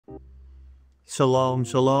Shalom,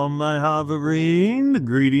 shalom, my Havareen.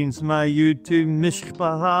 Greetings, my YouTube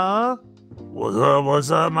Mishpaha. What's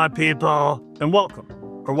up, my people? And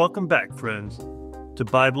welcome back, friends, to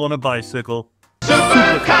Bible on a Bicycle.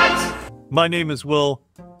 SUPERCUTS! My name is Will,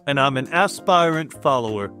 and I'm an aspirant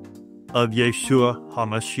follower of Yeshua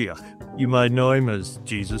HaMashiach. You might know him as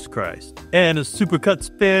Jesus Christ. And a SUPERCUTS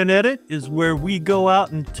fan edit is where we go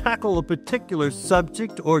out and tackle a particular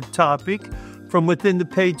subject or topic from within the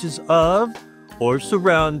pages of or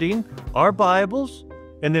surrounding our Bibles.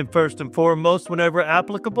 And then first and foremost, whenever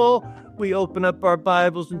applicable, we open up our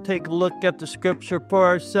Bibles and take a look at the scripture for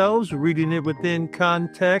ourselves, reading it within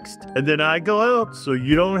context. And then I go out so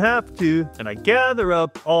you don't have to, and I gather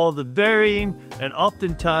up all the varying and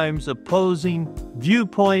oftentimes opposing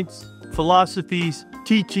viewpoints, philosophies,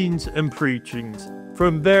 teachings, and preachings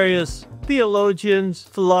from various theologians,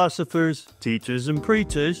 philosophers, teachers, and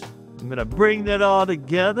preachers. I'm going to bring that all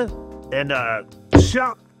together and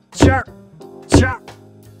chop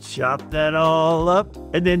that all up.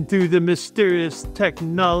 And then through the mysterious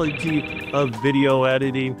technology of video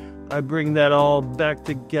editing, I bring that all back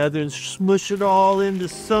together and smush it all into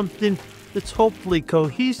something that's hopefully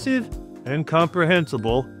cohesive and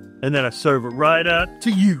comprehensible. And then I serve it right out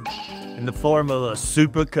to you in the form of a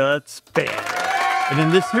SUPERCUTS fan. And in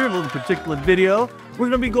this here little particular video, we're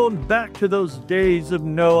going to be going back to those days of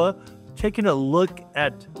Noah, taking a look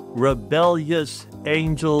at rebellious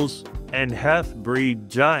angels and half-breed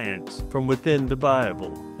giants from within the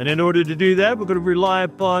Bible. And in order to do that, we're going to rely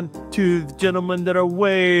upon two gentlemen that are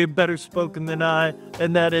way better spoken than I,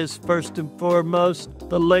 and that is, first and foremost,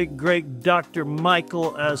 the late, great Dr.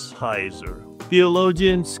 Michael S. Heiser,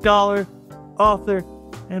 theologian, scholar, author,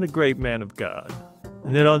 and a great man of God.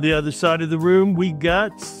 And then on the other side of the room, we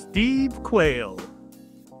got Steve Quayle,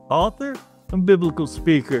 author and biblical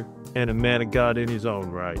speaker, and a man of God in his own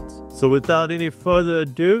rights. So without any further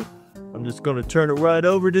ado, I'm just going to turn it right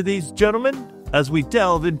over to these gentlemen as we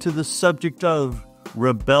delve into the subject of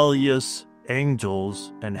rebellious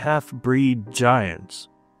angels and half-breed giants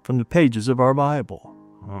from the pages of our Bible.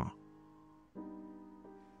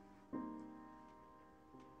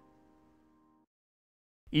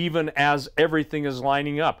 Even as everything is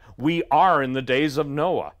lining up, we are in the days of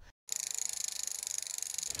Noah.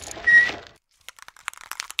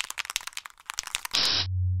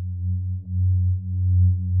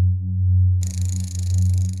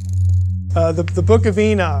 The book of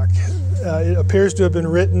Enoch, it appears to have been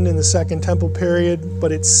written in the Second Temple period,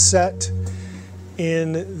 but it's set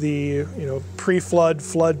in the pre-flood,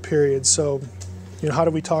 flood period. So, how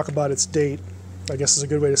do we talk about its date? I guess is a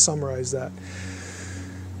good way to summarize that.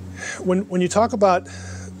 When you talk about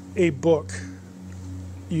a book,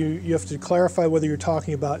 you have to clarify whether you're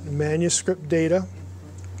talking about manuscript data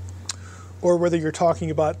or whether you're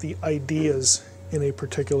talking about the ideas in a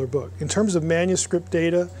particular book. In terms of manuscript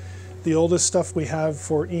data, the oldest stuff we have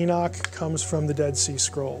for Enoch comes from the Dead Sea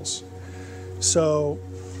Scrolls. So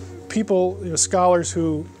people, scholars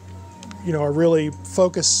who, are really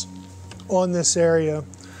focused on this area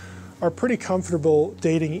are pretty comfortable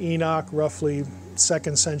dating Enoch roughly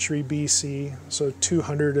 2nd century BC, so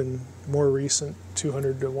 200 and more recent,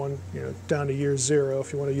 200 to 1, down to year 0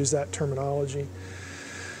 if you want to use that terminology.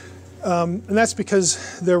 And that's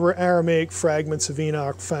because there were Aramaic fragments of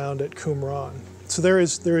Enoch found at Qumran. So there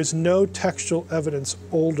is no textual evidence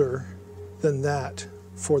older than that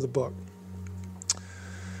for the book.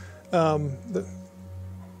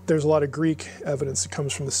 There's a lot of Greek evidence that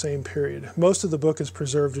comes from the same period. Most of the book is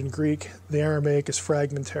preserved in Greek. The Aramaic is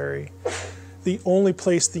fragmentary. The only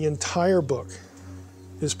place the entire book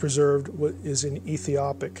is preserved is in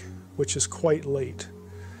Ethiopic, which is quite late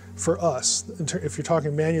for us. If you're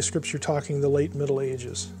talking manuscripts, you're talking the late Middle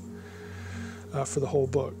Ages for the whole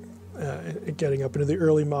book. Getting up into the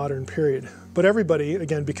early modern period. But everybody,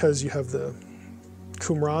 again, because you have the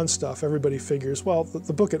Qumran stuff, everybody figures, well,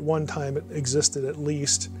 the book at one time it existed at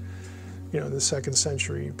least, in the 2nd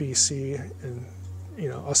century BC and,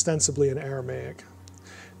 ostensibly in Aramaic.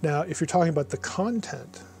 Now, if you're talking about the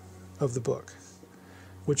content of the book,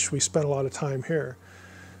 which we spent a lot of time here,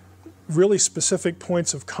 really specific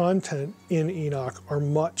points of content in Enoch are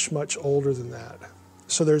much, much older than that.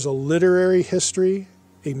 So there's a literary history,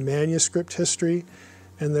 a manuscript history,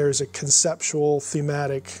 and there's a conceptual,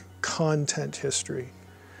 thematic content history.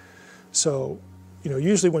 So,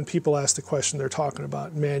 usually when people ask the question, they're talking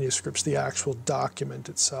about manuscripts, the actual document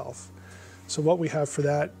itself. So what we have for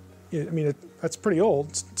that, that's pretty old.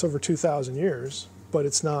 It's over 2,000 years, but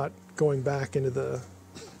it's not going back into the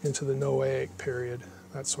Noahic period,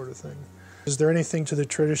 that sort of thing. Is there anything to the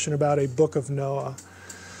tradition about a book of Noah?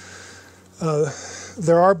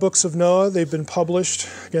 There are books of Noah. They've been published.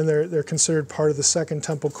 Again, they're considered part of the Second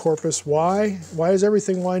Temple corpus. Why? Why does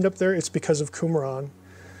everything wind up there? It's because of Qumran.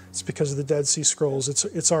 It's because of the Dead Sea Scrolls.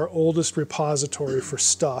 It's our oldest repository for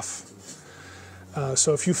stuff.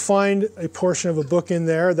 So if you find a portion of a book in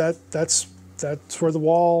there, that's where the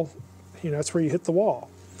wall, that's where you hit the wall.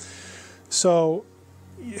 So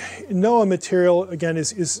Noah material, again,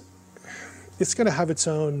 it's going to have its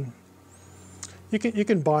own. You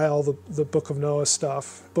can buy all the books of Noah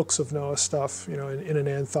stuff, in an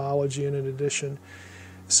anthology and an edition.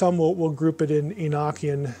 Some will group it in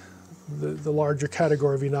Enochian, the larger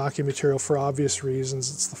category of Enochian material for obvious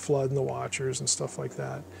reasons. It's the flood and the Watchers and stuff like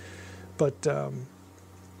that. But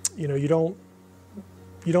you don't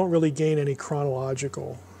really gain any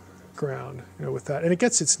chronological ground, with that. And it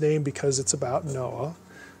gets its name because it's about Noah.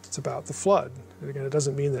 It's about the flood. And again, it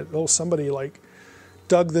doesn't mean that somebody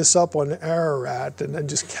dug this up on Ararat and then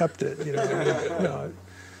just kept it. It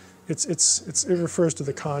refers to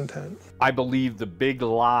the content. I believe the big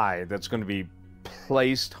lie that's going to be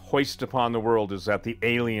hoisted upon the world is that the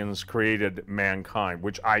aliens created mankind,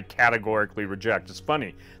 which I categorically reject. It's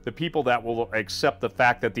funny, the people that will accept the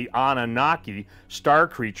fact that the Anunnaki, star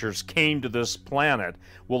creatures, came to this planet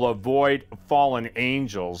will avoid fallen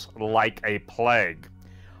angels like a plague.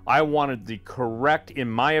 I wanted the correct, in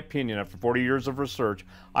my opinion, after 40 years of research,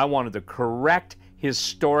 I wanted the correct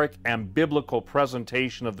historic and biblical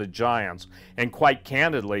presentation of the giants. And quite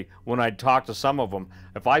candidly, when I talk to some of them,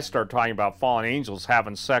 if I start talking about fallen angels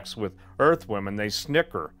having sex with earth women, they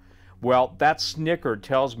snicker. Well, that snicker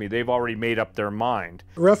tells me they've already made up their mind.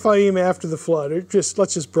 Rephaim after the flood, let's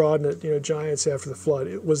just broaden it, giants after the flood.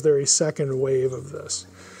 Was there a second wave of this?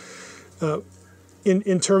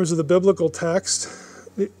 In terms of the biblical text,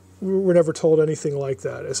 we're never told anything like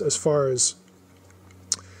that as far as,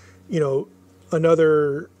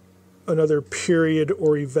 another period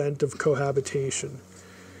or event of cohabitation.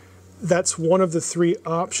 That's one of the three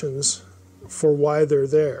options for why they're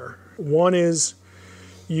there. One is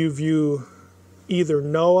you view either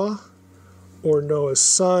Noah or Noah's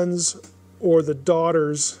sons or the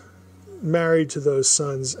daughters married to those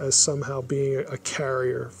sons as somehow being a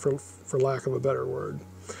carrier, for lack of a better word.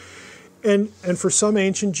 And for some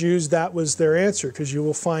ancient Jews, that was their answer, because you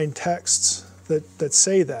will find texts that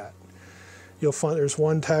say that. You'll find there's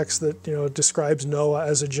one text that describes Noah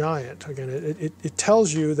as a giant. Again, it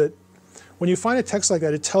tells you that when you find a text like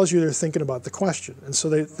that, it tells you they're thinking about the question, and so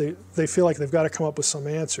they feel like they've got to come up with some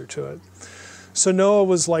answer to it. So Noah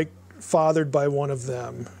was fathered by one of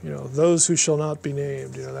them. Those who shall not be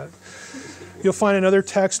named. That. You'll find another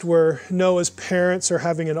text where Noah's parents are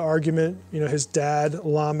having an argument. His dad,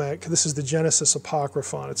 Lamech. This is the Genesis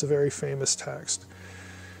Apocryphon. It's a very famous text.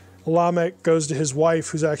 Lamech goes to his wife,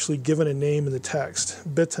 who's actually given a name in the text,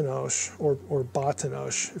 Bitanosh or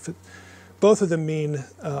Batanosh. Both of them mean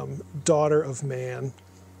daughter of man.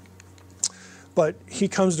 But he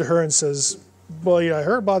comes to her and says, well, I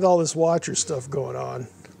heard about all this Watcher stuff going on,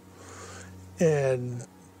 and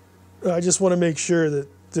I just want to make sure that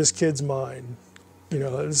this kid's mine.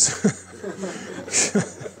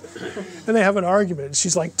 And they have an argument.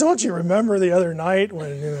 She's like, don't you remember the other night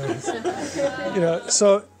when,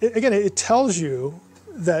 So, again, it tells you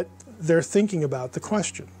that they're thinking about the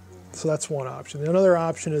question. So that's one option. Another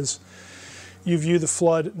option is you view the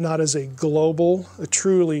flood not as a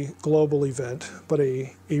truly global event, but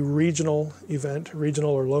a regional event,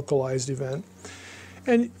 regional or localized event.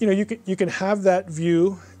 And, you can have that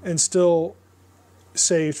view and still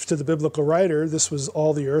say to the biblical writer, this was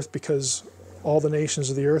all the earth because all the nations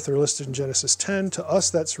of the earth are listed in Genesis 10. To us,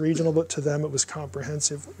 that's regional, but to them, it was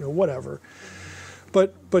comprehensive. Whatever.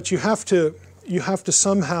 But you have to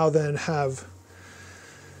somehow then have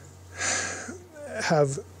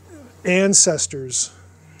ancestors,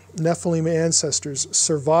 Nephilim ancestors,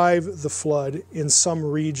 survive the flood in some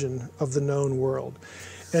region of the known world,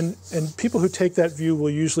 and people who take that view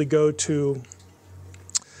will usually go to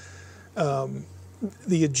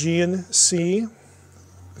the Aegean Sea.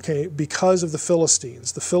 Okay, because of the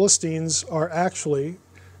Philistines. The Philistines are actually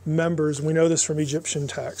members, we know this from Egyptian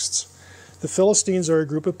texts. The Philistines are a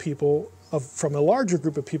group of people from a larger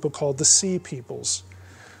group of people called the Sea Peoples,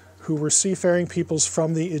 who were seafaring peoples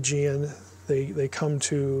from the Aegean. They come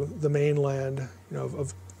to the mainland,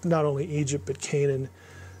 of not only Egypt but Canaan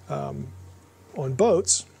on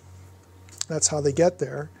boats. That's how they get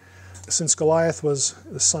there. Since Goliath was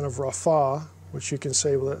the son of Rapha, which you can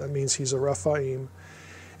say, well, that means he's a Rephaim,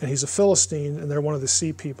 and he's a Philistine, and they're one of the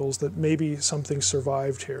sea peoples, that maybe something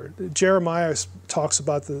survived here. Jeremiah talks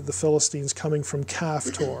about the Philistines coming from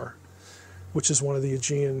Caphtor, which is one of the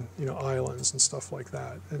Aegean islands and stuff like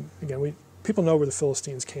that. And again, people know where the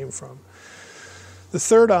Philistines came from. The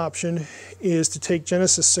third option is to take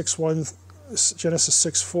Genesis 6:1, Genesis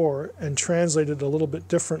 6:4, and translate it a little bit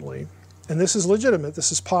differently. And this is legitimate,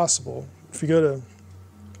 this is possible. If you go to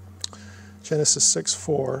Genesis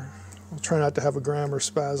 6:4, I'll try not to have a grammar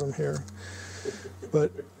spasm here,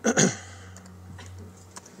 but it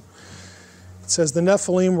says, the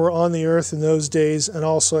Nephilim were on the earth in those days and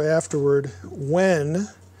also afterward, when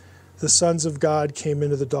the sons of God came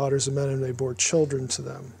into the daughters of men and they bore children to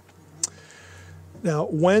them. Now,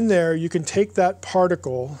 when there, you can take that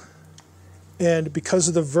particle, and because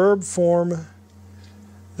of the verb form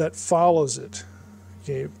that follows it,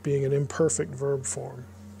 okay, being an imperfect verb form,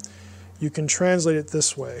 you can translate it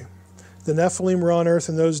this way. The Nephilim were on earth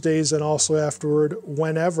in those days and also afterward,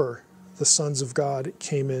 whenever the sons of God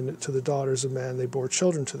came in to the daughters of man, they bore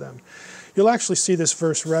children to them. You'll actually see this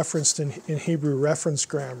verse referenced in Hebrew reference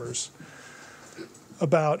grammars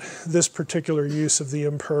about this particular use of the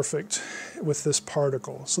imperfect with this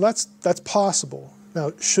particle. So that's possible.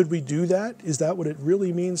 Now, should we do that? Is that what it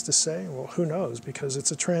really means to say? Well, who knows, because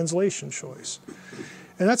it's a translation choice.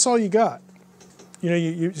 And that's all you got. You know,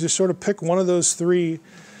 you just sort of pick one of those three,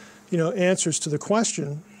 you know, answers to the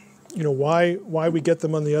question, you know, why we get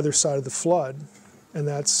them on the other side of the flood, and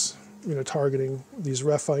that's, you know, targeting these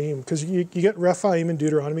Rephaim, because you get Rephaim in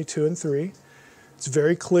Deuteronomy 2 and 3. It's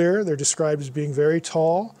very clear. They're described as being very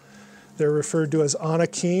tall. They're referred to as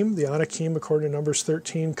Anakim. The Anakim, according to Numbers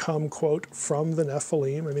 13, come, quote, from the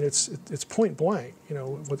Nephilim. I mean, it's point blank, you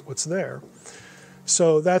know, what's there.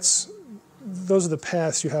 So those are the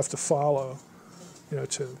paths you have to follow, you know,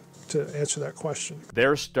 to answer that question.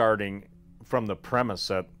 They're starting from the premise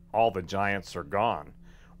that all the giants are gone.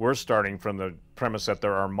 We're starting from the premise that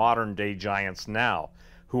there are modern day giants now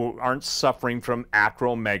who aren't suffering from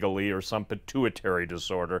acromegaly or some pituitary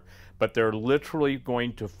disorder, but they're literally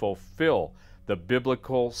going to fulfill the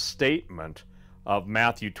biblical statement of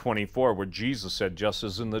Matthew 24, where Jesus said, just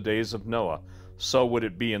as in the days of Noah, so would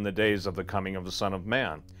it be in the days of the coming of the Son of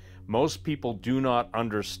Man. Most people do not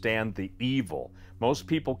understand the evil. Most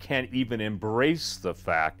people can't even embrace the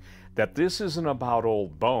fact that this isn't about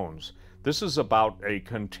old bones. This is about a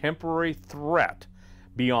contemporary threat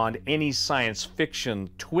beyond any science fiction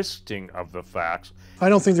twisting of the facts. I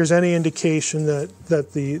don't think there's any indication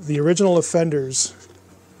that the original offenders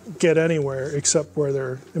get anywhere except where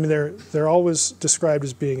they're always described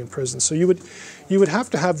as being in prison. So you would have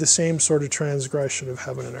to have the same sort of transgression of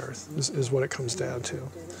heaven and earth is what it comes down to.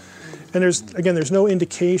 And there's no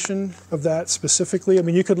indication of that specifically. I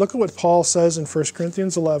mean, you could look at what Paul says in 1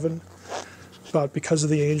 Corinthians 11 about because of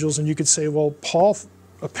the angels, and you could say, well, Paul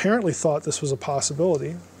apparently thought this was a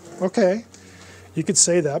possibility. Okay, you could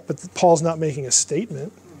say that, but Paul's not making a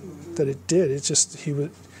statement that it did. It's just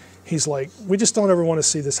he's like, we just don't ever want to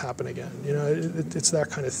see this happen again. You know, it's that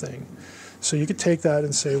kind of thing. So you could take that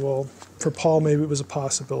and say, well, for Paul maybe it was a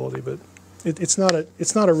possibility, but it's not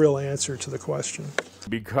a real answer to the question.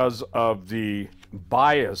 Because of the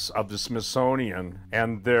bias of the Smithsonian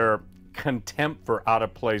and their contempt for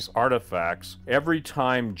out-of-place artifacts, every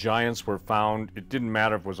time giants were found, it didn't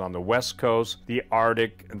matter if it was on the West Coast, the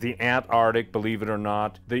Arctic, the Antarctic, believe it or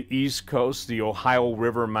not, the East Coast, the Ohio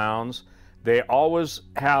River mounds, they always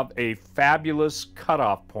have a fabulous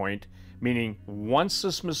cutoff point, meaning once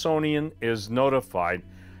the Smithsonian is notified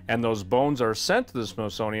and those bones are sent to the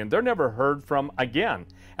Smithsonian, they're never heard from again.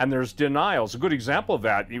 And there's denials. A good example of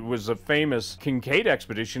that, it was a famous Kincaid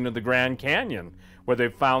expedition to the Grand Canyon, where they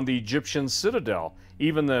found the Egyptian citadel.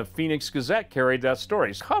 Even the Phoenix Gazette carried that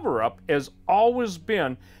story. Cover-up has always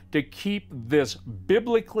been to keep this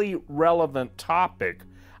biblically relevant topic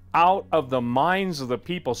out of the minds of the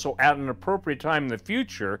people, so at an appropriate time in the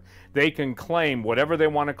future, they can claim whatever they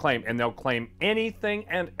want to claim, and they'll claim anything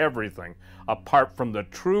and everything apart from the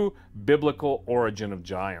true biblical origin of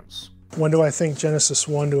giants. When do I think Genesis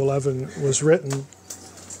 1 to 11 was written?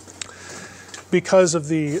 Because of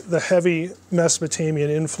the heavy Mesopotamian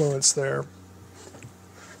influence there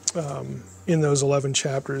in those 11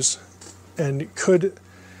 chapters. And could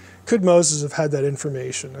Moses have had that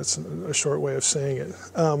information? That's a short way of saying it.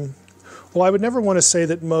 Well, I would never want to say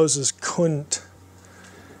that Moses couldn't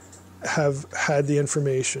have had the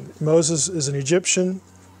information. Moses is an Egyptian.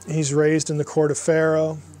 He's raised in the court of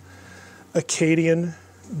Pharaoh, Akkadian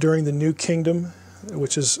during the New Kingdom,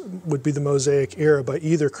 which would be the Mosaic era by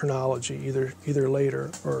either chronology, either later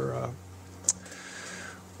or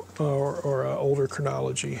older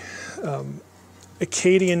chronology.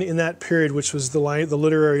 Akkadian in that period, which was the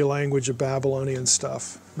literary language of Babylonian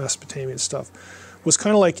stuff, Mesopotamian stuff, was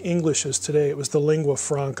kind of like English is today. It was the lingua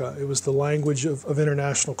franca. It was the language of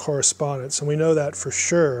international correspondence. And we know that for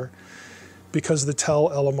sure because of the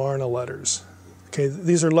Tel El Amarna letters. Okay,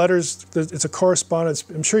 these are letters, it's a correspondence,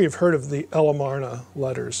 I'm sure you've heard of the El Amarna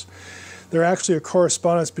letters. They're actually a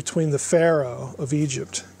correspondence between the Pharaoh of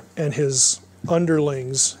Egypt and his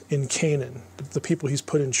underlings in Canaan, the people he's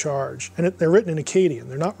put in charge. And they're written in Akkadian,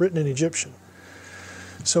 they're not written in Egyptian.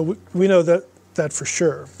 So we know that for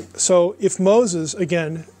sure. So if Moses,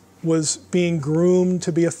 again, was being groomed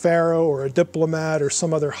to be a pharaoh or a diplomat or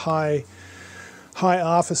some other high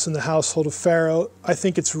office in the household of Pharaoh, I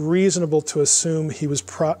think it's reasonable to assume he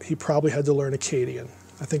probably had to learn Akkadian.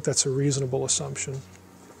 I think that's a reasonable assumption.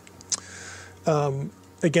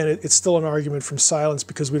 Again, it's still an argument from silence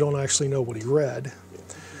because we don't actually know what he read.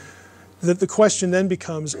 The question then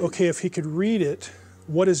becomes, okay, if he could read it,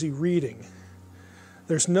 what is he reading?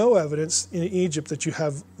 There's no evidence in Egypt that you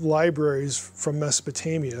have libraries from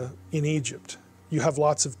Mesopotamia in Egypt. You have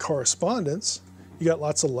lots of correspondence. You got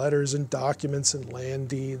lots of letters and documents and land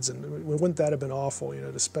deeds, and wouldn't that have been awful,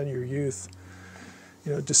 to spend your youth,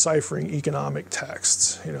 deciphering economic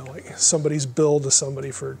texts, like somebody's bill to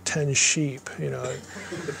somebody for 10 sheep,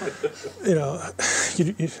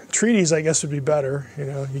 treaties, I guess, would be better,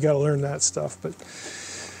 you got to learn that stuff. But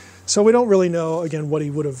so we don't really know, again, what he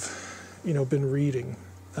would have, been reading.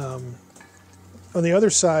 On the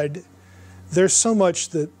other side, there's so much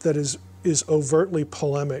that is overtly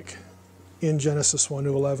polemic in Genesis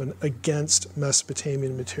 1-11 against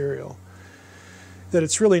Mesopotamian material that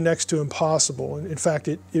it's really next to impossible. And in fact,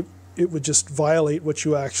 it would just violate what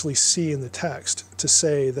you actually see in the text to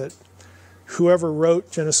say that whoever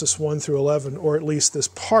wrote Genesis 1-11, or at least this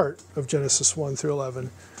part of Genesis 1-11,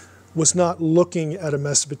 was not looking at a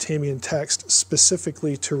Mesopotamian text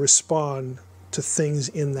specifically to respond to things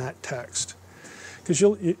in that text. Because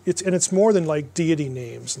it's more than like deity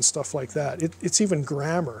names and stuff like that. It's even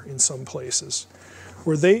grammar in some places,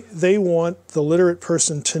 where they want the literate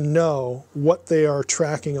person to know what they are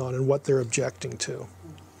tracking on and what they're objecting to,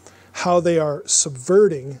 how they are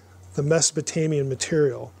subverting the Mesopotamian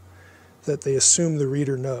material that they assume the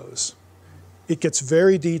reader knows. It gets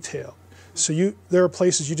very detailed. So there are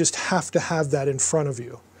places you just have to have that in front of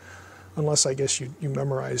you, unless I guess you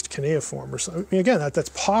memorized cuneiform or something. I mean, again, that's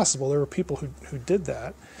possible. There were people who did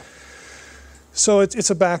that. So it's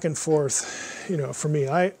a back and forth, for me.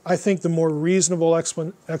 I think the more reasonable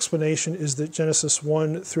explanation is that Genesis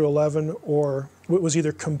 1-11 was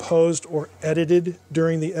either composed or edited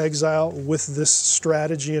during the exile with this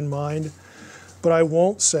strategy in mind. But I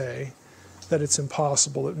won't say that it's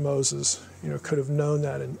impossible that Moses, could have known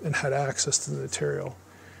that and had access to the material.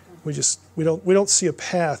 We don't see a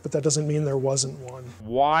path, but that doesn't mean there wasn't one.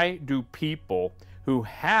 Why do people who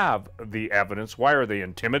have the evidence, why are they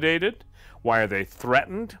intimidated? Why are they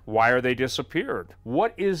threatened? Why are they disappeared?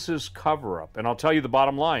 What is this cover-up? And I'll tell you the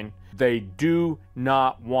bottom line. They do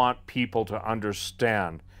not want people to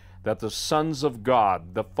understand that the sons of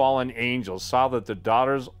God, the fallen angels, saw that the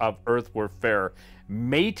daughters of earth were fair,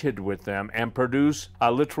 mated with them, and produced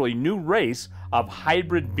a literally new race of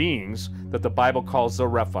hybrid beings that the Bible calls the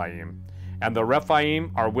Rephaim. And the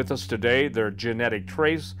Rephaim are with us today. They're genetic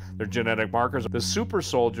trace, they're genetic markers. The super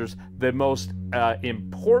soldiers, the most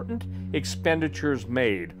important expenditures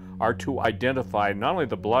made are to identify not only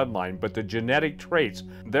the bloodline, but the genetic traits.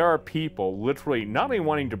 There are people literally not only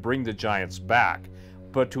wanting to bring the giants back,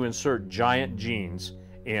 but to insert giant genes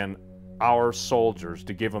in our soldiers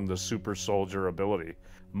to give them the super soldier ability.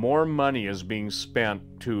 More money is being spent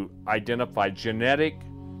to identify genetic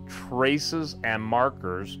traces and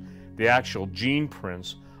markers, the actual gene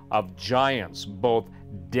prints of giants, both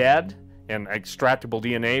dead and extractable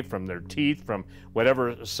DNA from their teeth, from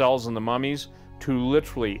whatever cells in the mummies, to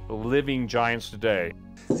literally living giants today.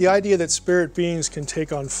 The idea that spirit beings can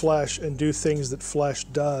take on flesh and do things that flesh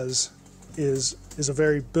does is a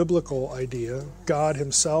very biblical idea. God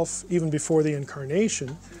himself, even before the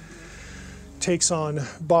incarnation, takes on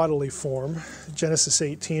bodily form. Genesis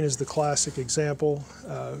 18 is the classic example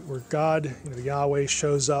where God, Yahweh,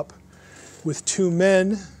 shows up with two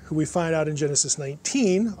men who we find out in Genesis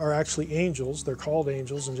 19 are actually angels. They're called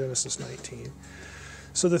angels in Genesis 19.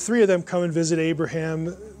 So the three of them come and visit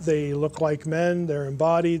Abraham. They look like men, they're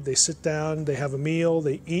embodied, they sit down, they have a meal,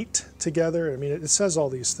 they eat together. I mean, it says all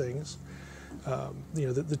these things.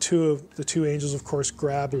 The two angels, of course,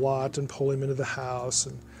 grab Lot and pull him into the house.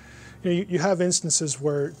 And you have instances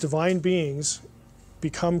where divine beings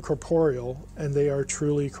become corporeal, and they are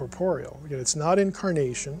truly corporeal. It's not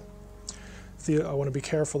incarnation. I want to be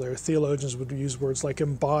careful there. Theologians would use words like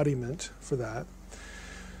embodiment for that.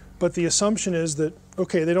 But the assumption is that,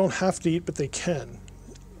 okay, they don't have to eat, but they can.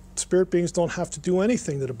 Spirit beings don't have to do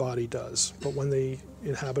anything that a body does. But when they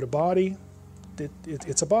inhabit a body,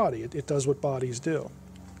 It's a body. It does what bodies do.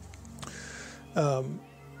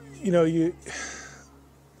 The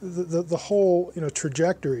whole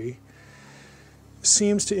trajectory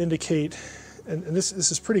seems to indicate, and this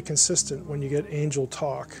is pretty consistent when you get angel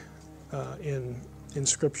talk in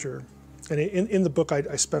Scripture. And in the book,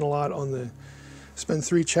 I spent spend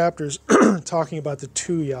 3 chapters talking about the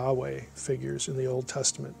 2 Yahweh figures in the Old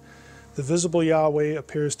Testament. The visible Yahweh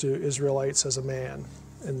appears to Israelites as a man,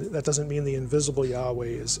 and that doesn't mean the invisible Yahweh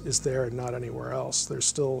is there and not anywhere else. There's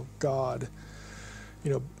still God,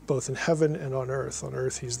 both in heaven and on earth. On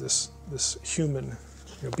earth, he's this human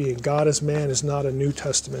being. God as man is not a New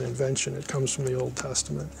Testament invention. It comes from the Old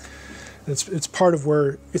Testament. And it's part of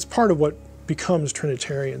what becomes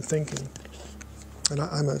Trinitarian thinking. And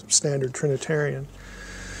I'm a standard Trinitarian.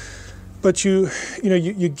 But you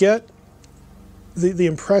get the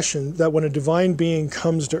impression that when a divine being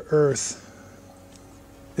comes to earth,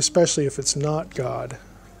 especially if it's not God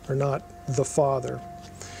or not the Father,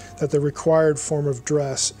 that the required form of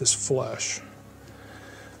dress is flesh.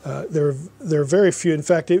 There are very few. In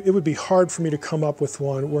fact, it would be hard for me to come up with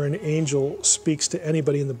one where an angel speaks to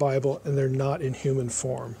anybody in the Bible and they're not in human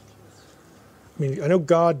form. I mean, I know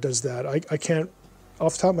God does that. I can't,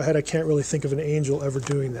 off the top of my head, I can't really think of an angel ever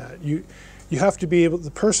doing that. You have to be able,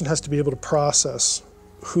 the person has to be able to process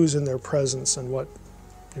who's in their presence and what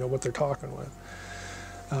they're talking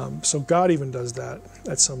with. So God even does that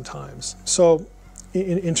at some times. So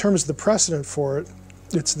in terms of the precedent for it,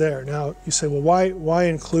 it's there. Now you say, well, why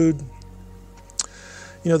include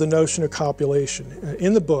the notion of copulation?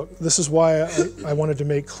 In the book, this is why I wanted to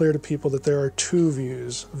make clear to people that there are 2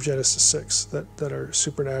 views of Genesis 6 that are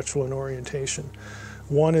supernatural in orientation.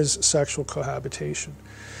 One is sexual cohabitation.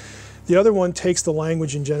 The other one takes the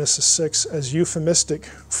language in Genesis 6 as euphemistic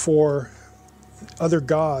for other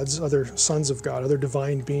gods, other sons of God, other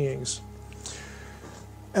divine beings,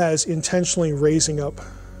 as intentionally raising up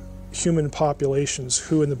human populations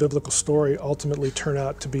who in the biblical story ultimately turn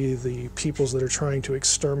out to be the peoples that are trying to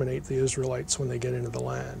exterminate the Israelites when they get into the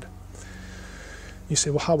land. You say,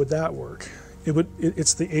 well, how would that work?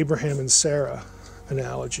 It's the Abraham and Sarah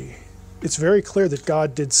analogy. It's very clear that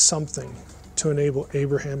God did something to enable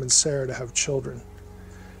Abraham and Sarah to have children.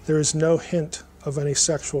 There is no hint of any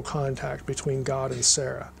sexual contact between God and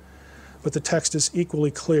Sarah. But the text is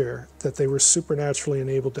equally clear that they were supernaturally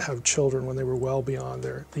enabled to have children when they were well beyond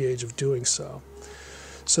the age of doing so.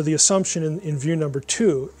 So the assumption in view number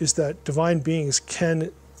 2 is that divine beings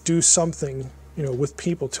can do something with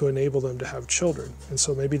people to enable them to have children. And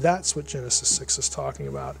so maybe that's what Genesis 6 is talking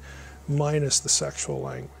about, minus the sexual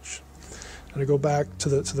language. And to go back to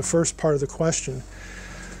the first part of the question,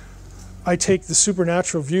 I take the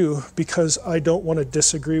supernatural view because I don't want to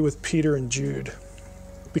disagree with Peter and Jude,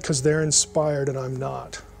 because they're inspired and I'm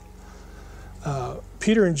not.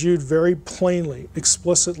 Peter and Jude very plainly,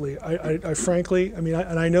 explicitly, I frankly,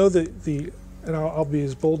 and I know and I'll be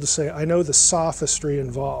as bold to say, I know the sophistry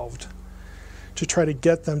involved to try to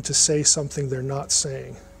get them to say something they're not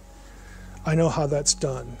saying. I know how that's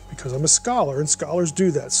done because I'm a scholar and scholars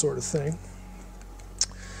do that sort of thing.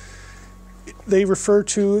 They refer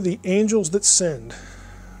to the angels that sinned,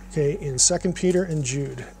 okay, in 2 Peter and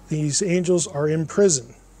Jude. These angels are in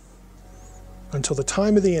prison until the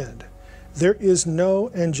time of the end. There is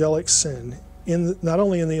no angelic sin, not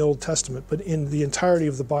only in the Old Testament, but in the entirety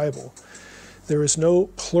of the Bible. There is no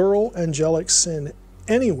plural angelic sin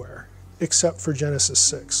anywhere except for Genesis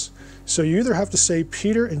 6. So you either have to say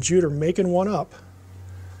Peter and Jude are making one up,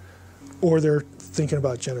 or they're thinking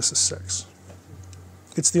about Genesis 6.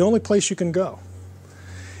 It's the only place you can go.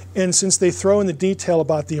 And since they throw in the detail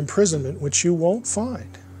about the imprisonment, which you won't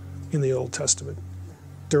find in the Old Testament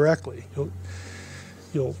directly,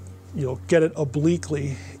 you'll get it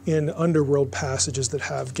obliquely in underworld passages that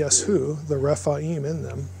have, guess who, the Rephaim in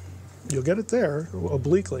them. You'll get it there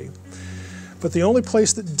obliquely. But the only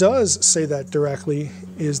place that does say that directly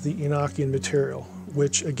is the Enochian material,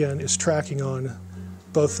 which again is tracking on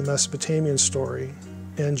both the Mesopotamian story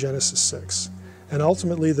and Genesis 6. And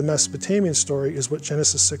ultimately, the Mesopotamian story is what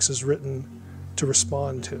Genesis 6 is written to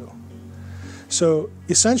respond to. So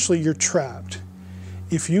essentially, you're trapped.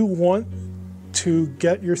 If you want to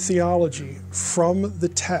get your theology from the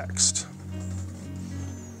text,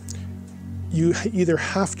 you either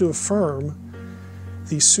have to affirm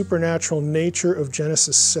the supernatural nature of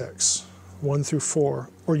Genesis 6, 1 through 4,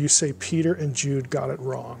 or you say Peter and Jude got it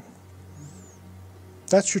wrong.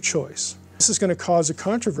 That's your choice. This is going to cause a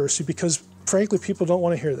controversy because frankly, people don't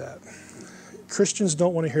want to hear that. Christians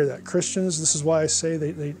don't want to hear that. Christians, this is why I say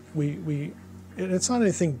and it's not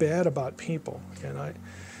anything bad about people. Again,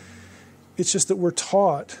 it's just that we're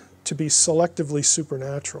taught to be selectively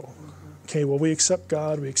supernatural. Okay, well, we accept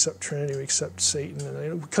God, we accept Trinity, we accept Satan,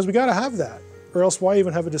 and, because we got to have that, or else why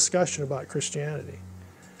even have a discussion about Christianity?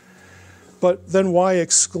 But then why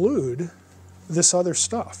exclude this other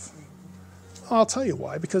stuff? I'll tell you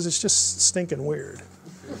why, because it's just stinking weird.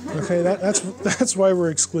 Okay, that's why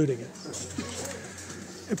we're excluding it.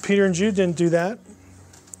 Peter and Jude didn't do that.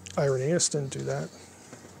 Irenaeus didn't do that.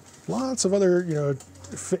 Lots of other,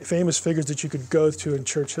 famous figures that you could go to in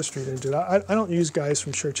church history didn't do that. I don't use guys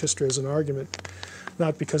from church history as an argument,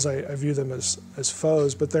 not because I view them as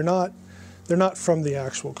foes, but they're not from the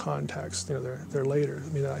actual context. They're later. I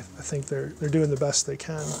mean, I think they're doing the best they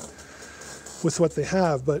can with what they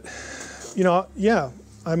have. But yeah,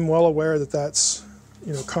 I'm well aware that that's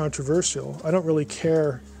controversial. I don't really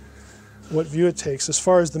care what view it takes. As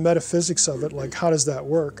far as the metaphysics of it, like how does that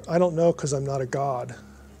work? I don't know, because I'm not a god.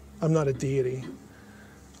 I'm not a deity.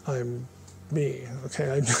 I'm me.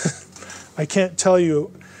 Okay, I can't tell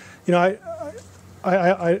you. I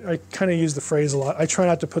kind of use the phrase a lot. I try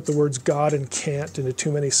not to put the words God and can't into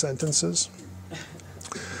too many sentences.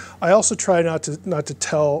 I also try not to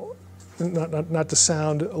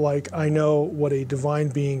sound like I know what a divine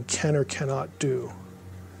being can or cannot do.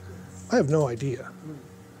 I have no idea.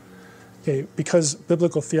 Okay, because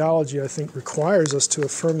biblical theology, I think, requires us to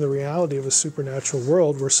affirm the reality of a supernatural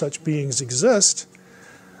world where such beings exist.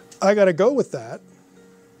 I got to go with that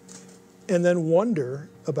and then wonder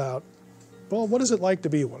about, well, what is it like to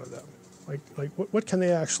be one of them? Like what can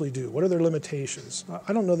they actually do? What are their limitations?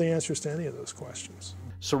 I don't know the answers to any of those questions.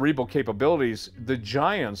 Cerebral capabilities, the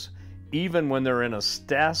giants, even when they're in a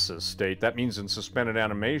stasis state, that means in suspended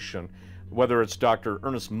animation, whether it's Dr.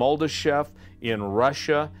 Ernest Muldashev in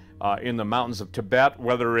Russia, in the mountains of Tibet,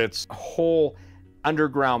 whether it's a whole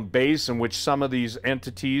underground base in which some of these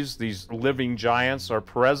entities, these living giants, are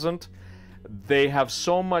present, they have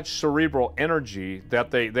so much cerebral energy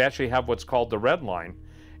that they actually have what's called the red line,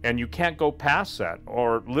 and you can't go past that.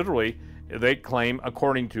 Or literally, they claim,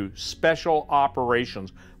 according to special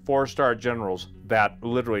operations, 4-star generals, that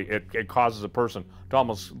literally it causes a person to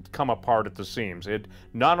almost come apart at the seams. It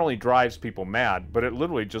not only drives people mad, but it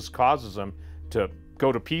literally just causes them to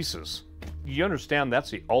go to pieces. You understand that's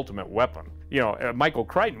the ultimate weapon. Michael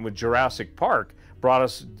Crichton with Jurassic Park brought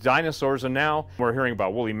us dinosaurs, and now we're hearing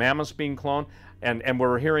about woolly mammoths being cloned, and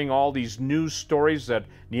we're hearing all these news stories that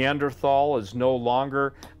Neanderthal is no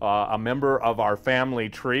longer a member of our family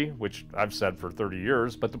tree, which I've said for 30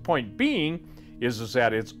 years. But the point being is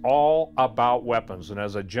that it's all about weapons. And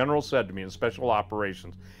as a general said to me in special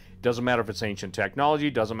operations, it doesn't matter if it's ancient technology,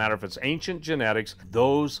 doesn't matter if it's ancient genetics,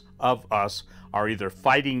 those of us are either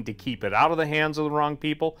fighting to keep it out of the hands of the wrong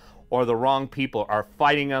people, or the wrong people are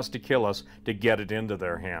fighting us to kill us to get it into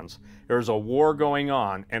their hands. There's a war going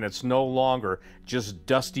on, and it's no longer just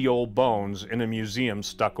dusty old bones in a museum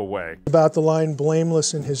stuck away. About the line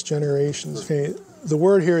blameless in his generations. Okay, the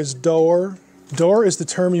word here is dor. Dor is the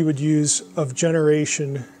term you would use of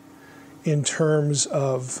generation in terms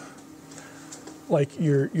of like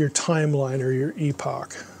your timeline or your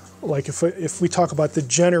epoch. Like if we talk about the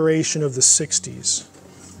generation of the 60s,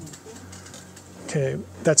 okay,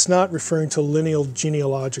 that's not referring to lineal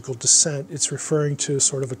genealogical descent, it's referring to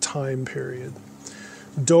sort of a time period.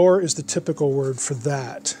 Dor is the typical word for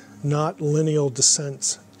that, not lineal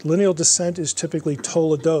descent. Lineal descent is typically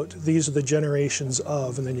toledot. These are the generations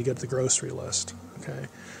of, and then you get the grocery list. Okay.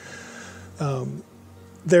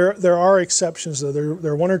 There are exceptions though.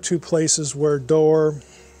 There are one or two places where dor,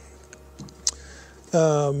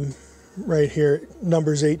 right here,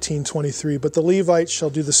 Numbers 18:23. But the Levites shall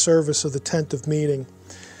do the service of the tent of meeting,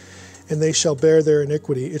 and they shall bear their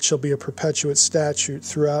iniquity. It shall be a perpetuate statute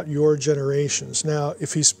throughout your generations. Now,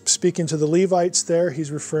 if he's speaking to the Levites there,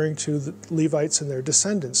 he's referring to the Levites and their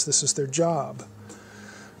descendants. This is their job.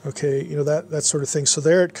 Okay, that sort of thing. So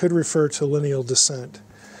there it could refer to lineal descent.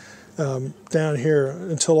 Down here,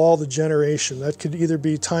 until all the generation. That could either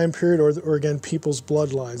be time period or again, people's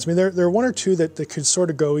bloodlines. I mean, there are one or two that could sort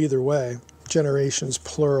of go either way. Generations,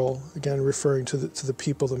 plural, again, referring to the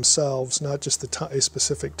people themselves, not just a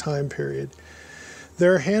specific time period.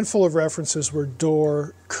 There are a handful of references where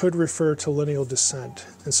dor could refer to lineal descent.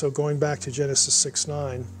 And so going back to Genesis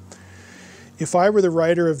 6:9, if I were the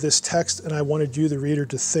writer of this text and I wanted you, the reader,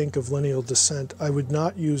 to think of lineal descent, I would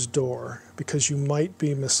not use dor because you might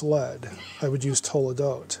be misled. I would use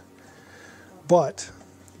toledot. But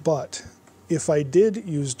if I did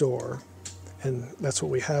use dor, and that's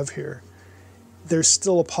what we have here, there's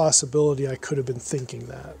still a possibility I could have been thinking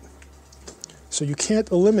that. So you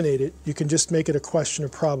can't eliminate it, you can just make it a question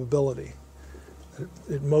of probability.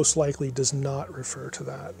 It most likely does not refer to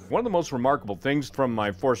that. One of the most remarkable things from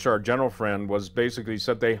my four-star general friend was basically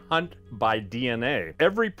said they hunt by DNA.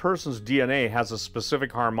 Every person's DNA has a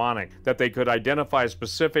specific harmonic that they could identify a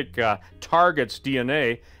specific target's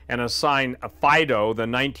DNA and assign a Fido, the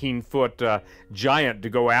 19-foot giant, to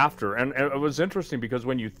go after. And it was interesting because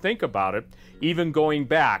when you think about it, even going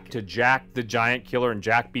back to Jack the Giant Killer and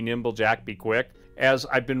Jack Be Nimble, Jack Be Quick, as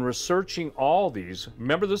I've been researching all these,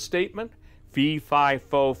 remember the statement? Fee, fi,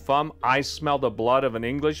 fo, fum, I smell the blood of an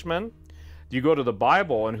Englishman. You go to the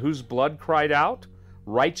Bible, and whose blood cried out?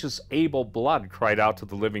 Righteous Abel blood cried out to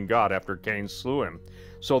the living God after Cain slew him.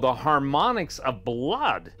 So the harmonics of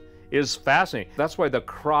blood is fascinating. That's why the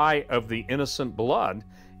cry of the innocent blood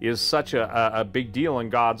is such a big deal in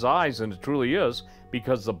God's eyes, and it truly is,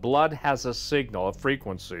 because the blood has a signal, a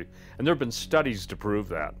frequency, and there have been studies to prove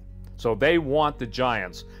that. So they want the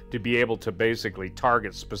giants to be able to basically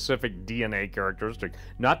target specific DNA characteristics.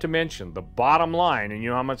 Not to mention the bottom line, and you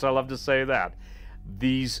know how much I love to say that,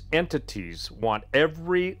 these entities want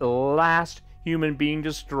every last human being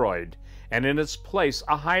destroyed, and in its place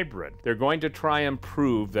a hybrid. They're going to try and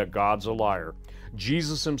prove that God's a liar.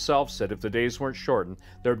 Jesus himself said if the days weren't shortened,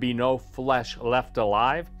 there'd be no flesh left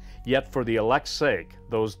alive. Yet for the elect's sake,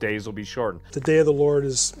 those days will be shortened. The day of the Lord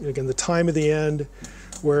is, again, the time of the end,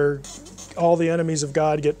 where all the enemies of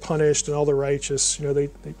God get punished and all the righteous, they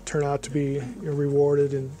turn out to be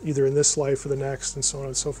rewarded in either in this life or the next, and so on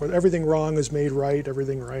and so forth. Everything wrong is made right.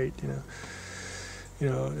 Everything right,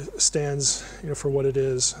 stands, for what it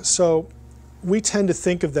is. So we tend to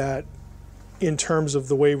think of that in terms of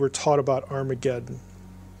the way we're taught about Armageddon,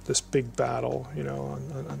 this big battle,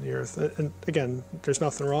 on the earth. And again, there's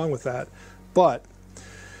nothing wrong with that, but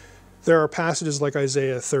there are passages like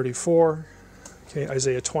Isaiah 34.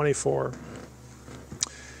 Isaiah 24,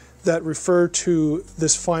 that refer to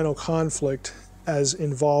this final conflict as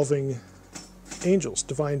involving angels,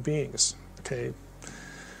 divine beings, the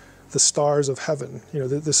stars of heaven,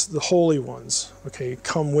 the holy ones,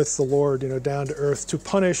 come with the Lord, down to earth to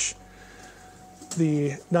punish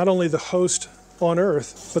not only the host on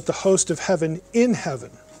earth, but the host of heaven in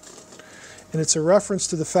heaven. And it's a reference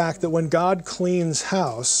to the fact that when God cleans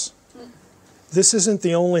house, this isn't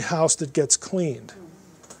the only house that gets cleaned.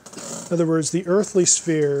 In other words, the earthly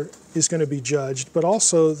sphere is going to be judged, but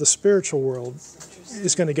also the spiritual world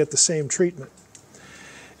is going to get the same treatment.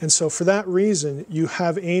 And so for that reason, you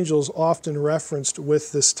have angels often referenced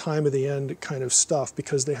with this time of the end kind of stuff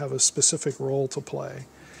because they have a specific role to play.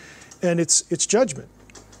 And it's judgment.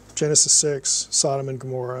 Genesis 6, Sodom and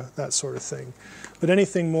Gomorrah, that sort of thing. But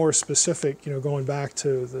anything more specific, going back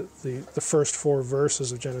to the first 4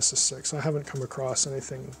 verses of Genesis 6, I haven't come across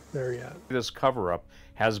anything there yet. This cover-up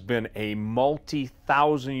has been a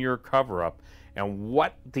multi-thousand-year cover-up, and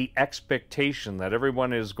what the expectation that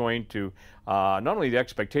everyone is going to, not only the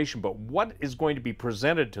expectation, but what is going to be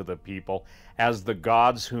presented to the people as the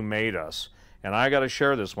gods who made us. And I got to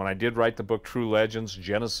share this. When I did write the book True Legends,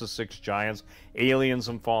 Genesis 6 Giants, Aliens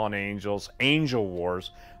and Fallen Angels, Angel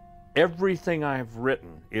Wars, everything I've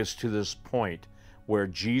written is to this point where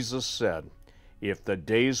Jesus said, if the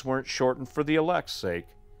days weren't shortened for the elect's sake,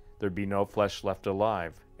 there'd be no flesh left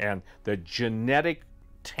alive. And the genetic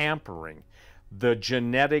tampering, the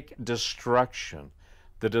genetic destruction,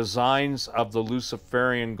 the designs of the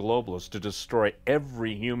Luciferian globalists to destroy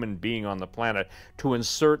every human being on the planet, to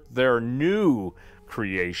insert their new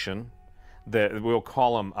creation, that we'll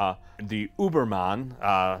call him the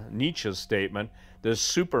Uberman, Nietzsche's statement, the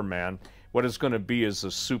Superman. What it's going to be is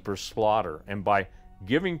a super slaughter. And by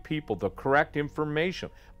giving people the correct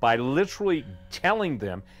information, by literally telling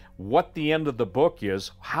them what the end of the book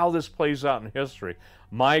is, how this plays out in history,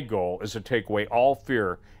 my goal is to take away all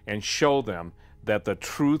fear and show them that the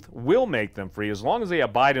truth will make them free as long as they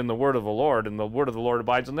abide in the word of the Lord and the word of the Lord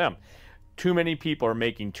abides in them. Too many people are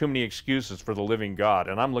making too many excuses for the living God,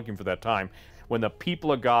 and I'm looking for that time when the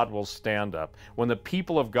people of God will stand up, when the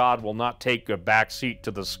people of God will not take a back seat to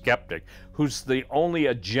the skeptic, whose the only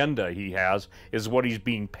agenda he has is what he's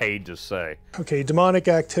being paid to say. Okay, demonic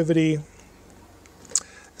activity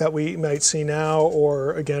that we might see now,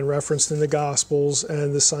 or again referenced in the Gospels,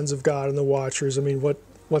 and the sons of God and the Watchers. I mean,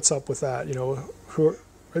 what's up with that? Who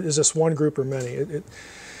is this one group or many?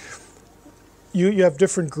 You have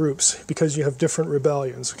different groups because you have different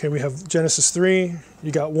rebellions. Okay, we have Genesis 3.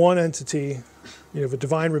 You got one entity. You have a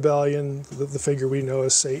divine rebellion, the figure we know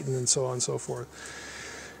as Satan, and so on and so forth.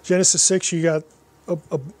 Genesis 6, you got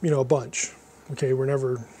a bunch. Okay, we're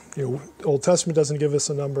never, Old Testament doesn't give us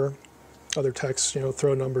a number. Other texts,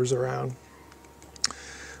 throw numbers around.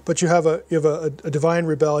 But you have a divine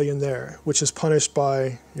rebellion there, which is punished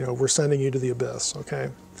by, we're sending you to the abyss, okay?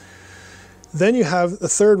 Then you have a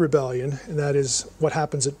third rebellion, and that is what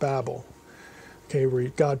happens at Babel. Okay, where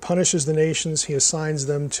God punishes the nations, he assigns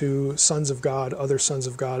them to sons of God,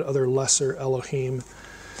 other lesser Elohim,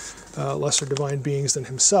 lesser divine beings than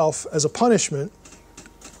himself, as a punishment.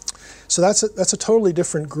 So that's a totally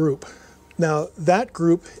different group. Now, that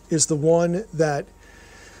group is the one that,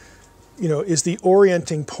 is the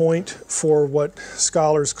orienting point for what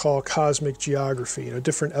scholars call cosmic geography.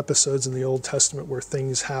 Different episodes in the Old Testament where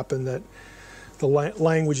things happen that the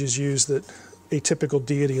language is used that a typical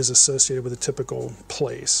deity is associated with a typical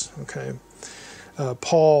place. Okay,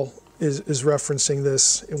 Paul is referencing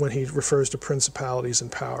this when he refers to principalities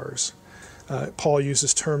and powers. Paul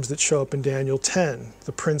uses terms that show up in Daniel 10,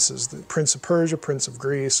 the princes, the prince of Persia, prince of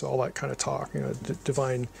Greece, all that kind of talk,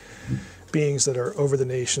 divine beings that are over the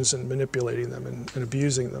nations and manipulating them and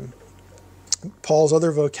abusing them. Paul's other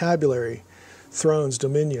vocabulary, thrones,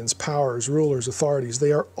 dominions, powers, rulers, authorities,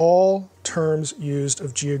 they are all terms used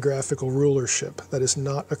of geographical rulership. That is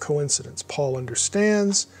not a coincidence. Paul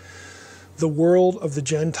understands the world of the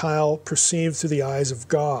Gentile perceived through the eyes of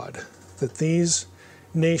God, that these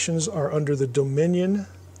nations are under the dominion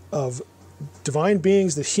of divine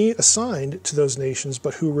beings that he assigned to those nations,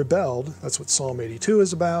 but who rebelled. That's what Psalm 82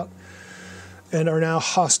 is about, and are now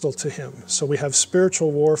hostile to him. So we have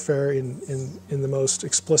spiritual warfare in the most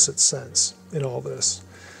explicit sense in all this.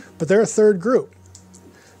 But they're a third group.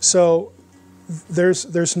 So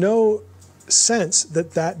there's no sense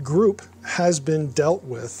that that group has been dealt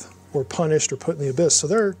with or punished or put in the abyss. So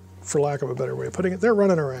they're, for lack of a better way of putting it, they're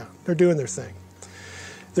running around. They're doing their thing.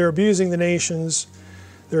 They're abusing the nations.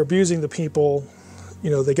 They're abusing the people.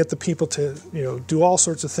 They get the people to, do all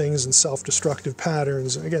sorts of things in self-destructive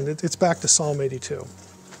patterns. Again, it's back to Psalm 82.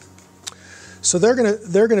 So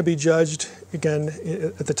they're gonna be judged again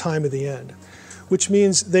at the time of the end, which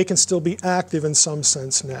means they can still be active in some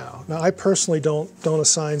sense now. Now, I personally don't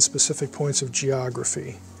assign specific points of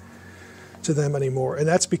geography to them anymore, and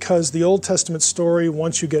that's because the Old Testament story,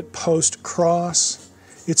 once you get post-cross,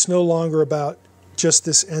 it's no longer about just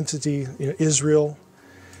this entity, Israel,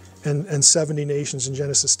 and 70 nations in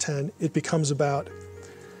Genesis 10. It becomes about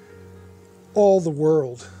all the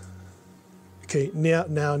world. Okay,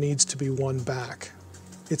 now needs to be won back.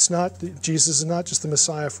 It's not, Jesus is not just the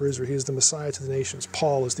Messiah for Israel, he is the Messiah to the nations.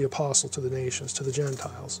 Paul is the apostle to the nations, to the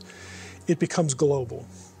Gentiles. It becomes global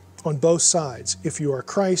on both sides. If you are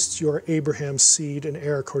Christ, you are Abraham's seed and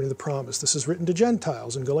heir according to the promise. This is written to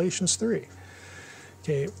Gentiles in Galatians 3.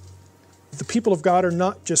 Okay, the people of God are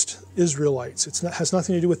not just Israelites. It has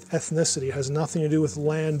nothing to do with ethnicity. It has nothing to do with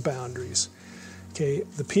land boundaries. Okay,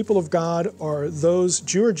 the people of God are those,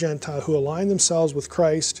 Jew or Gentile, who align themselves with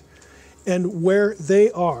Christ, and where they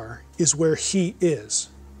are is where he is.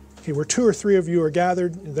 Okay, where 2 or 3 of you are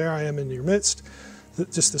gathered, there I am in your midst.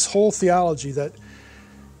 Just this whole theology that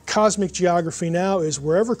cosmic geography now is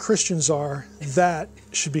wherever Christians are, that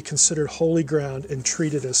should be considered holy ground and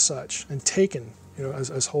treated as such and taken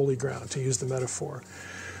as holy ground, to use the metaphor.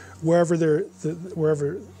 Wherever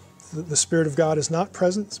the Spirit of God is not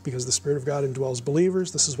present, it's because the Spirit of God indwells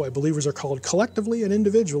believers. This is why believers are called collectively and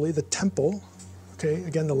individually the temple. Okay,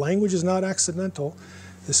 again, the language is not accidental.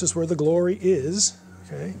 This is where the glory is.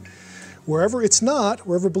 Okay, wherever it's not,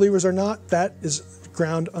 wherever believers are not, that is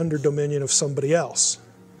ground under dominion of somebody else.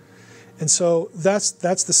 And so that's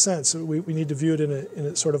the sense. We need to view it in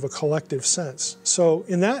a sort of a collective sense. So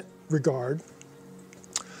in that regard,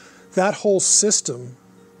 that whole system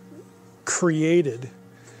created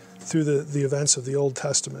through the events of the Old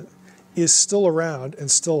Testament is still around and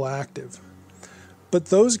still active. But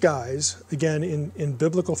those guys, again, in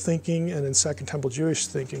biblical thinking and in Second Temple Jewish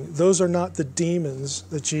thinking, those are not the demons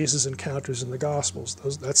that Jesus encounters in the Gospels.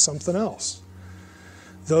 That's something else.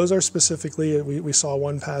 Those are specifically, we saw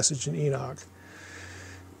one passage in Enoch.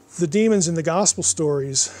 The demons in the Gospel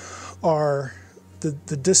stories are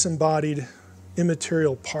the disembodied,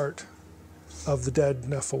 immaterial part of the dead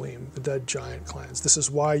Nephilim, the dead giant clans. This is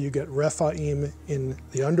why you get Rephaim in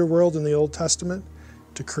the underworld in the Old Testament,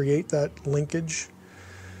 to create that linkage.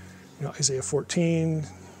 Isaiah 14,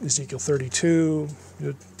 Ezekiel 32,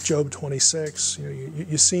 Job 26,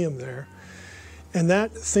 you see them there. And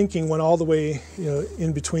that thinking went all the way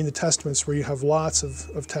in between the Testaments, where you have lots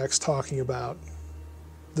of texts talking about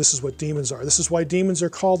this is what demons are. This is why demons are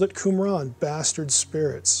called at Qumran, bastard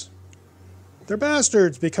spirits. They're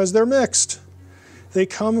bastards because they're mixed. They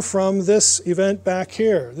come from this event back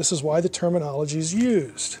here. This is why the terminology is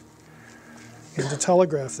used. and to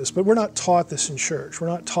telegraph this. But we're not taught this in church. We're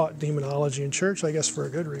not taught demonology in church, I guess for a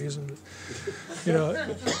good reason.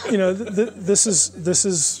 This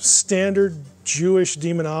is standard Jewish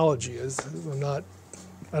demonology.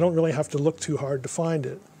 I don't really have to look too hard to find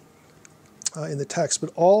it in the text.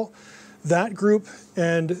 But all that group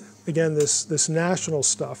and, again, this national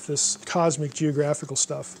stuff, this cosmic geographical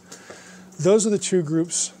stuff, those are the two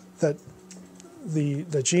groups that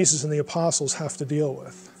Jesus and the apostles have to deal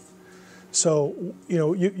with. So,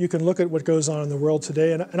 you can look at what goes on in the world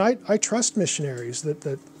today, and I trust missionaries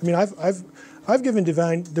I've given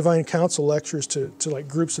divine counsel lectures to like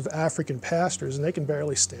groups of African pastors, and they can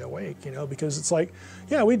barely stay awake, because it's like,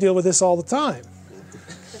 yeah, we deal with this all the time.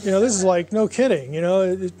 This is like, no kidding,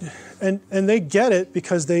 and they get it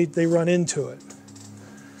because they run into it.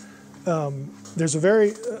 There's a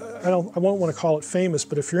very, I won't want to call it famous,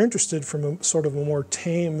 but if you're interested from a sort of a more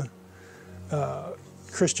tame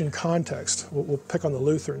Christian context, we'll pick on the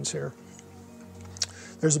Lutherans here.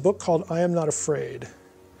 There's a book called I Am Not Afraid.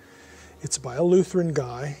 It's by a Lutheran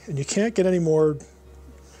guy, and you can't get any more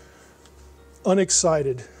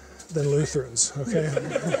unexcited than Lutherans, okay?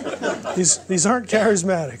 These aren't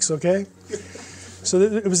charismatics, okay? So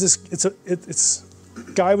it was this,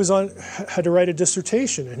 guy had to write a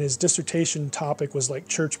dissertation, and his dissertation topic was like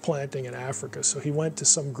church planting in Africa. So he went to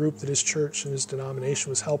some group that his church and his denomination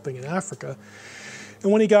was helping in Africa.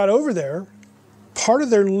 And when he got over there, part of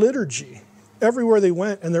their liturgy, everywhere they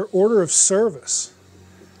went, and their order of service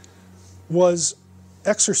was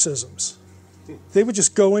exorcisms. They would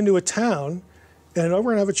just go into a town and, we're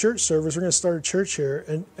going to have a church service, we're going to start a church here,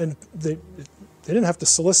 and they didn't have to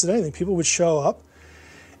solicit anything. People would show up,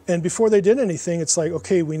 and before they did anything, it's like,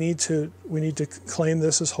 okay, we need to claim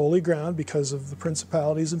this as holy ground because of the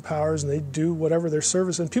principalities and powers, and they do whatever their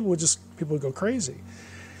service, and people would go crazy.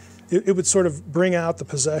 It would sort of bring out the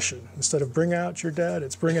possession. Instead of bring out your dead,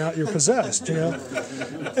 it's bring out your possessed,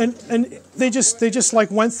 And they just like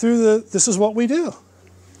went through this is what we do.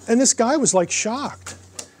 And this guy was like shocked.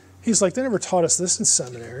 He's like, they never taught us this in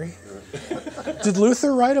seminary. Did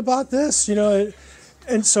Luther write about this?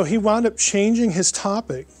 And so he wound up changing his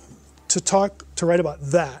topic to write about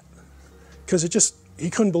that. Because he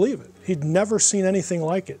couldn't believe it. He'd never seen anything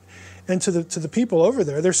like it. And to the people over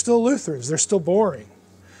there, they're still Lutherans, they're still boring.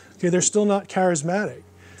 Okay, they're still not charismatic.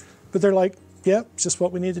 But they're like, yeah, it's just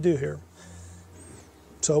what we need to do here.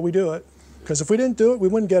 So we do it. Because if we didn't do it, we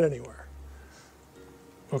wouldn't get anywhere.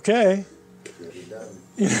 Okay.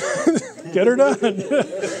 Get her done.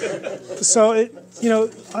 So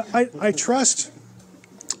I trust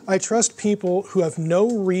people who have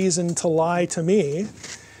no reason to lie to me,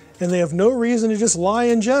 and they have no reason to just lie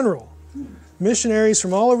in general. Missionaries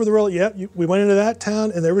from all over the world, we went into that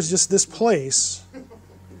town, and there was just this place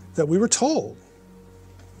that we were told,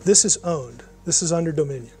 this is owned, this is under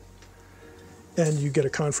dominion. And you get a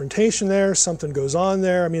confrontation there, something goes on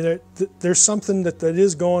there. There's something that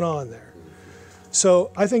is going on there.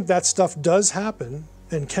 So I think that stuff does happen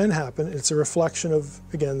and can happen. It's a reflection of,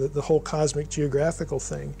 again, the whole cosmic geographical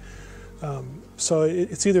thing. So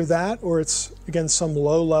it's either that or it's, again, some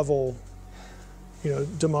low-level,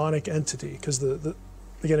 demonic entity. Because,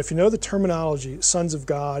 again, if you know the terminology, sons of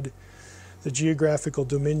God, the geographical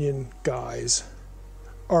dominion guys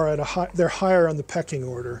are they're higher on the pecking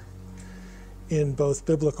order in both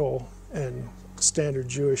biblical and standard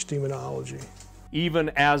Jewish demonology. Even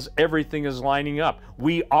as everything is lining up,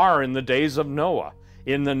 we are in the days of Noah.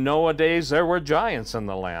 In the Noah days, there were giants in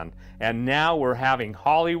the land. And now we're having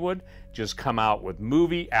Hollywood just come out with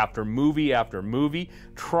movie after movie after movie,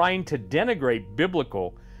 trying to denigrate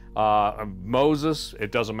biblical Moses,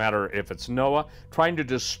 it doesn't matter if it's Noah, trying to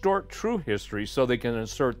distort true history so they can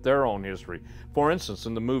insert their own history. For instance,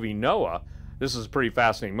 in the movie Noah, this is pretty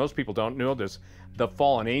fascinating. Most people don't know this. The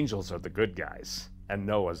fallen angels are the good guys, and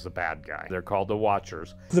Noah's the bad guy. They're called the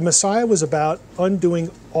Watchers. The Messiah was about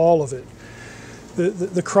undoing all of it.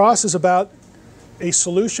 The cross is about a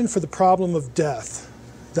solution for the problem of death.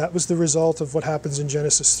 That was the result of what happens in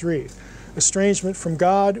Genesis 3. Estrangement from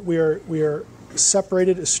God, we are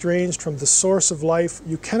separated, estranged from the source of life.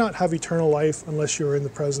 You cannot have eternal life unless you are in the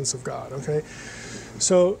presence of God, okay?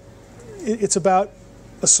 So it's about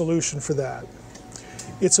a solution for that.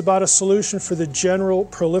 It's about a solution for the general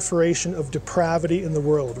proliferation of depravity in the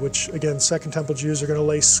world, which, again, Second Temple Jews are going to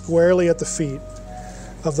lay squarely at the feet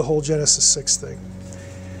of the whole Genesis 6 thing.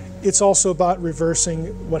 It's also about reversing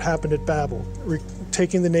what happened at Babel,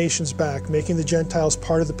 taking the nations back, making the Gentiles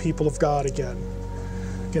part of the people of God again.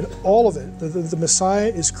 Again, all of it. The Messiah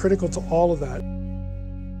is critical to all of that.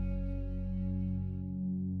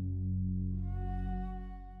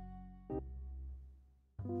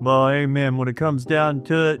 Well, amen. When it comes down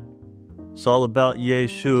to it, it's all about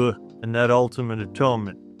Yeshua and that ultimate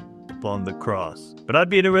atonement upon the cross. But I'd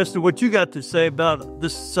be interested in what you got to say about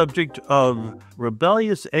this subject of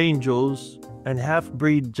rebellious angels and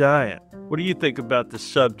half-breed giant. What do you think about this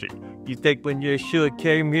subject? You think when Yeshua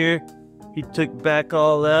came here, he took back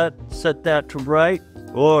all that, set that to right?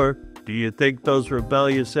 Or do you think those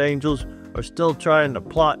rebellious angels are still trying to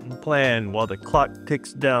plot and plan while the clock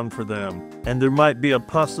ticks down for them? And there might be a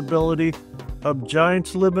possibility of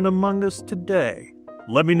giants living among us today.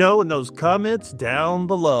 Let me know in those comments down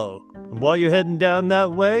below. And while you're heading down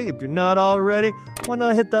that way, if you're not already, why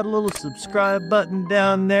not hit that little subscribe button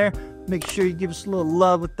down there? Make sure you give us a little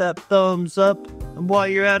love with that thumbs up. And while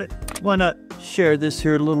you're at it, why not share this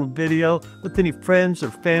here little video with any friends or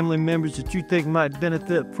family members that you think might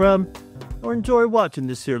benefit from or enjoy watching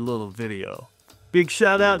this here little video. Big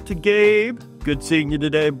shout out to Gabe. Good seeing you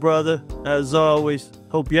today, brother. As always,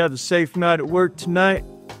 hope you have a safe night at work tonight.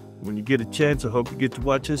 When you get a chance, I hope you get to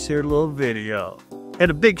watch this here little video.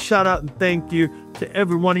 And a big shout out and thank you to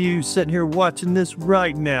every one of you sitting here watching this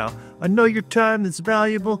right now. I know your time is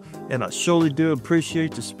valuable, and I surely do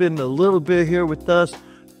appreciate you spending a little bit here with us,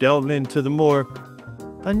 delving into the more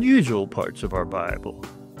unusual parts of our Bible.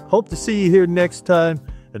 Hope to see you here next time,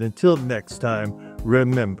 and until next time,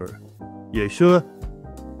 remember, Yeshua,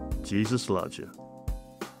 Jesus loves you.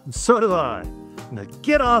 And so do I. Now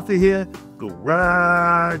get off of here, go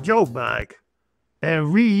ride your bike,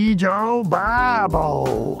 and read your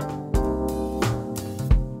Bible.